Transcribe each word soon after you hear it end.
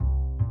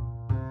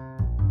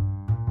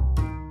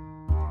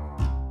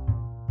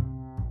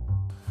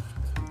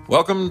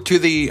Welcome to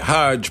the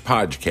Hodge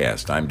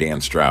Podcast. I'm Dan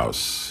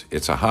Strauss.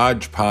 It's a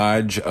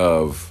hodgepodge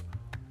of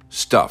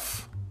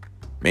stuff,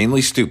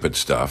 mainly stupid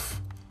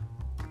stuff,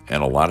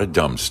 and a lot of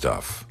dumb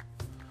stuff.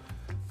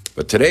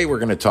 But today we're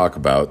going to talk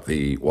about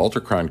the Walter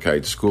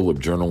Cronkite School of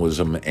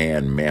Journalism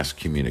and Mass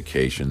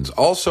Communications.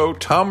 Also,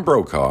 Tom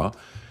Brokaw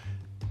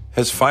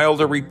has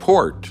filed a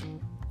report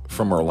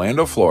from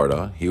Orlando,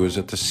 Florida. He was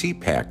at the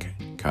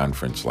CPAC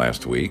conference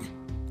last week,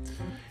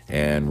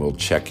 and we'll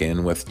check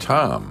in with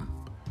Tom.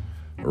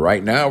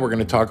 Right now, we're going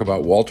to talk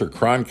about Walter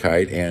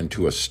Cronkite and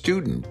to a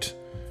student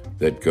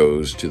that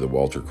goes to the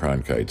Walter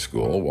Cronkite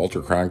School.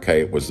 Walter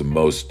Cronkite was the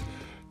most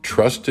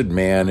trusted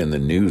man in the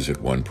news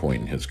at one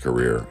point in his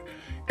career.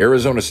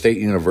 Arizona State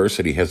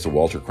University has the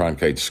Walter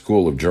Cronkite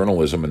School of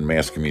Journalism and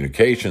Mass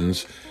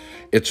Communications.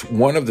 It's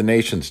one of the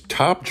nation's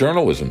top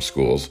journalism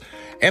schools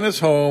and is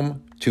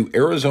home to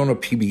Arizona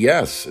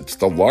PBS. It's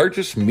the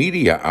largest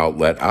media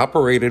outlet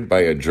operated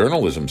by a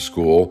journalism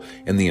school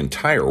in the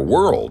entire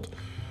world.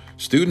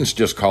 Students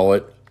just call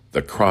it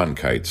the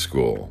Cronkite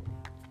School.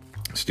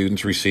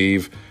 Students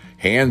receive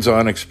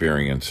hands-on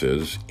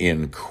experiences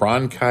in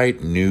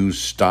Cronkite news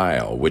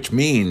style, which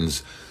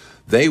means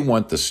they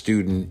want the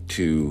student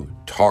to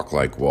talk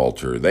like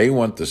Walter. They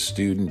want the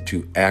student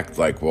to act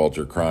like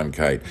Walter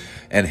Cronkite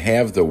and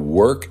have the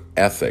work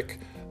ethic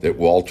that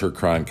Walter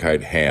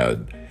Cronkite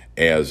had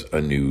as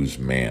a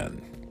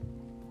newsman.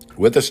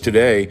 With us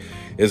today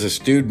is a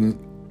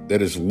student that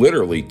has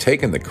literally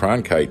taken the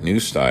Cronkite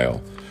news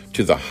style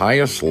to the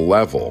highest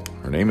level.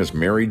 Her name is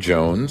Mary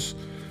Jones.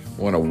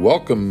 I want to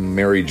welcome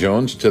Mary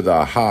Jones to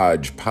the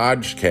Hodge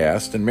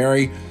Podcast. And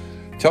Mary,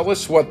 tell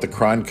us what the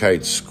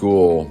Cronkite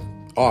School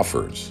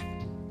offers.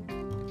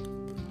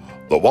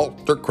 The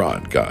Walter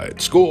Cronkite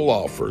School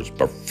offers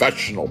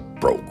professional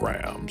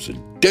programs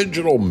in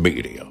digital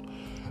media,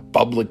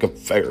 public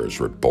affairs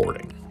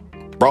reporting,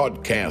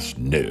 broadcast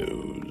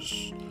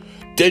news,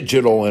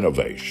 digital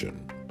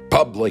innovation,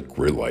 public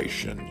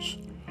relations,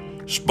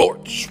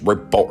 sports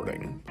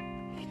reporting,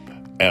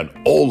 and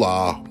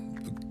hola,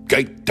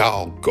 ¿qué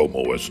tal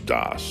como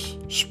estás?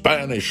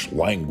 Spanish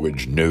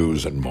language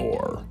news and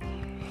more.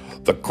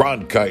 The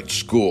Cronkite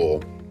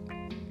School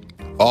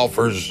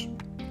offers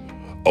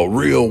a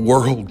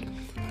real-world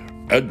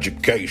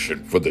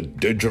education for the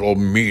digital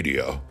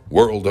media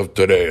world of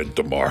today and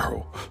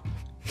tomorrow.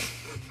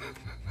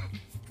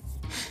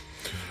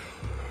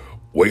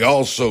 We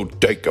also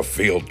take a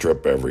field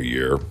trip every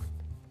year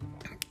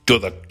to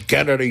the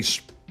Kennedy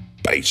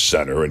Space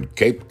Center in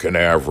Cape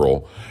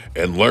Canaveral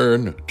and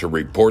learn to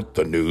report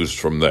the news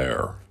from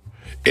there.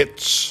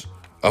 It's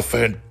a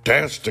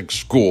fantastic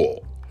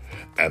school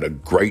and a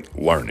great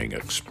learning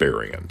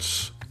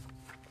experience.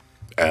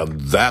 And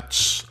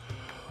that's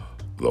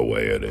the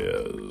way it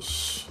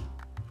is.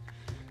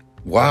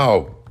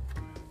 Wow.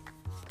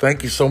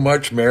 Thank you so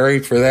much, Mary,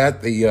 for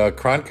that. The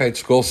Cronkite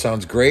School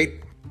sounds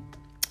great.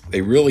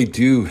 They really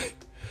do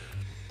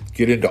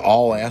get into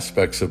all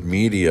aspects of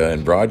media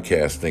and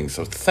broadcasting.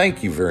 So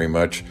thank you very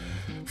much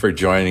for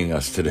joining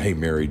us today,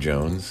 Mary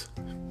Jones.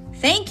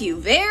 Thank you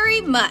very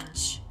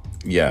much.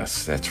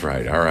 Yes, that's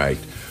right. All right.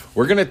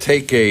 We're going to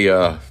take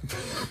a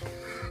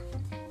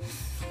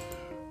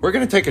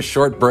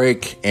short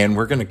break, and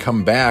we're going to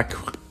come back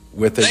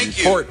with a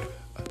report.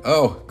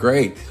 Oh,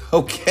 great.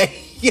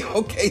 Okay.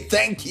 Okay,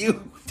 thank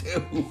you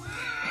too.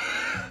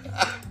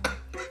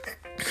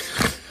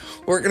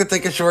 We're going to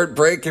take a short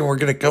break, and we're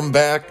going to come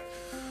back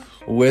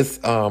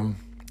with Tom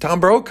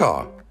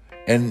Brokaw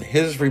and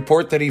his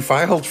report that he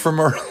filed from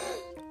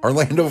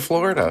Orlando,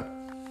 Florida.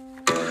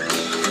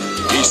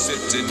 He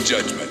sits in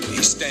judgment.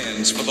 He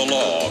stands for the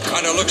law.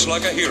 Kind of looks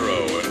like a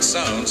hero and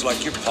sounds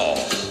like your pa.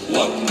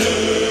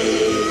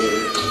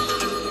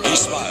 He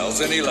smiles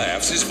and he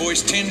laughs, his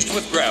voice tinged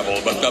with gravel,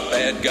 but the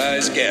bad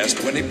guys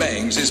gasp when he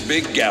bangs his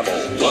big gavel.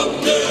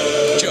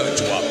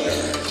 Judge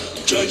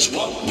Wapner. Judge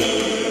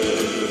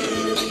Wapner.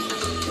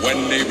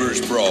 When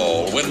neighbors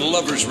brawl, when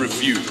lovers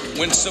refute,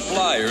 when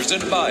suppliers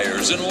and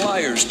buyers and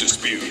liars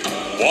dispute,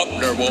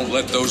 Wapner won't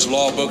let those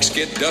law books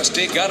get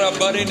dusty. Got a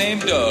buddy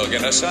named Doug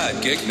and a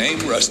sidekick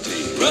named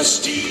Rusty.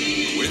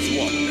 Rusty with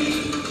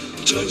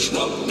Wapner. Judge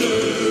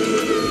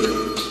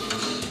Wapner.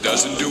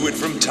 Doesn't do it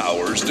from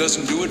towers,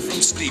 doesn't do it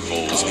from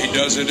steeples. He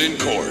does it in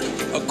court,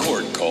 a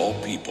court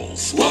called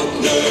People's.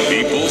 Wapner.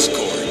 People's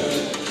Court.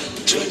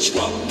 Judge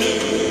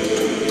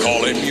Wapner.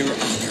 Call him your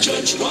honor.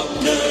 Judge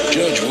Wapner.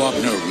 Judge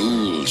Wapner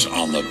rules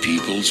on the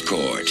People's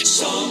Court.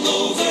 Song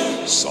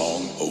over.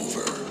 Song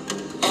over.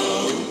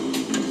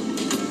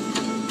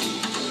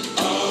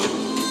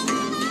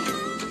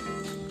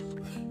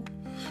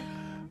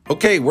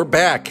 Okay, we're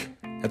back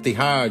at the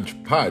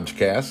Hodge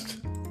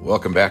Podcast.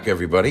 Welcome back,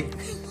 everybody.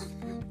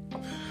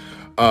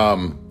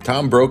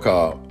 Tom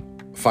Brokaw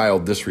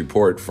filed this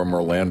report from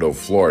Orlando,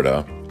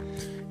 Florida.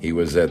 He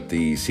was at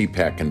the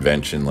CPAC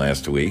convention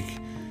last week,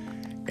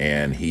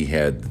 and he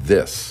had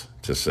this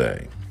to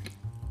say.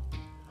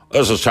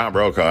 This is Tom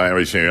Brokaw,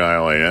 NBC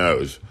Nightly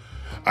News.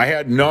 I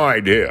had no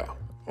idea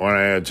when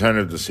I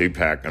attended the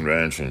CPAC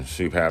convention.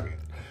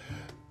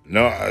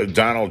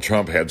 Donald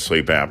Trump had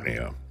sleep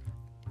apnea.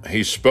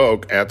 he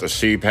spoke at the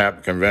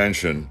CPAP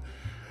convention.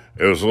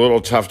 It was a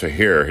little tough to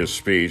hear his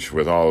speech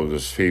with all of the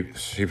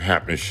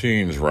CPAP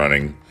machines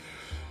running,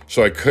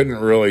 so I couldn't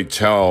really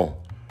tell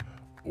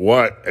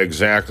what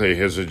exactly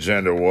his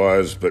agenda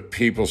was, but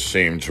people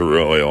seemed to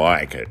really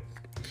like it.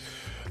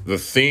 The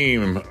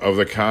theme of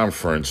the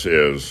conference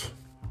is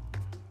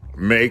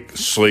Make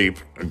Sleep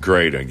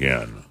Great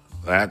Again.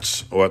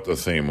 That's what the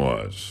theme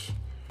was.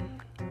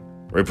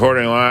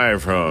 Reporting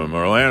live from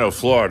Orlando,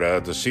 Florida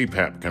at the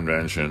CPAP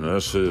convention,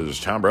 this is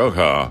Tom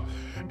Brokaw,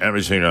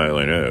 NBC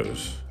Nightly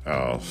News.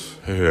 I'll see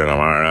you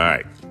tomorrow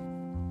night.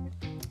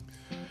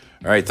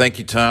 All right, thank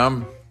you,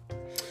 Tom.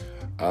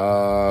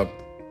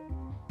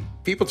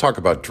 People talk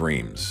about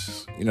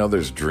dreams. You know,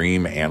 there's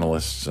dream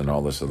analysts and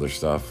all this other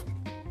stuff.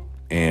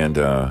 And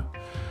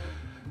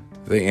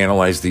they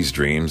analyze these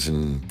dreams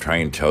and try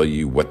and tell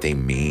you what they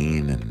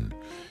mean and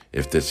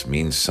if this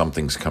means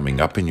something's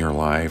coming up in your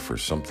life or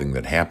something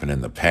that happened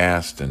in the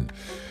past. And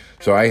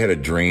so I had a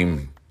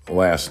dream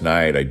last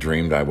night. I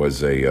dreamed I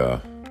was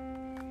I'm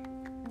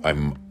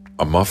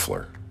a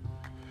muffler.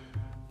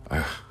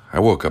 I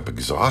woke up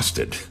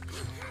exhausted.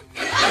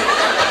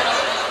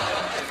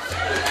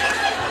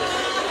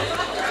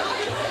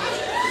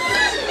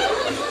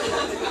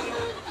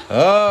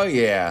 Oh,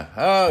 yeah.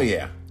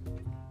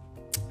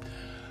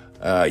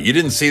 You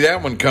didn't see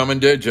that one coming,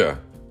 did you?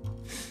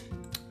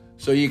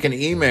 So you can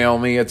email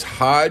me. It's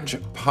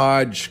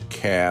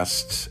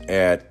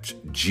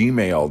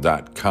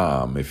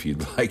hodgepodcast@gmail.com if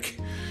you'd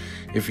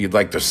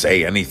like to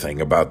say anything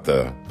about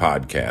the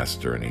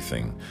podcast or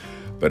anything.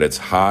 But it's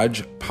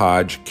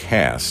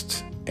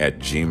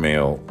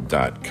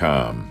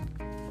hodgepodcast@gmail.com.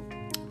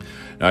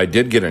 Now, I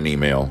did get an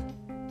email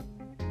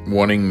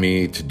wanting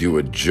me to do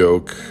a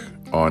joke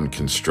on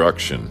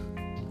construction.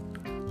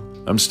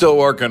 I'm still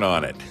working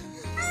on it.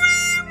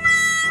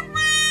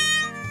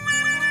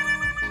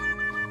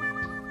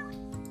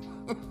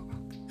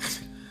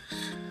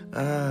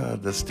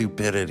 The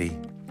stupidity.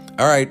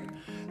 All right.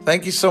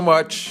 Thank you so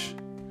much.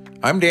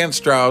 I'm Dan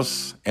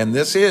Strauss, and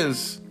this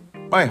is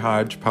my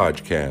Hodge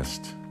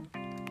Podcast.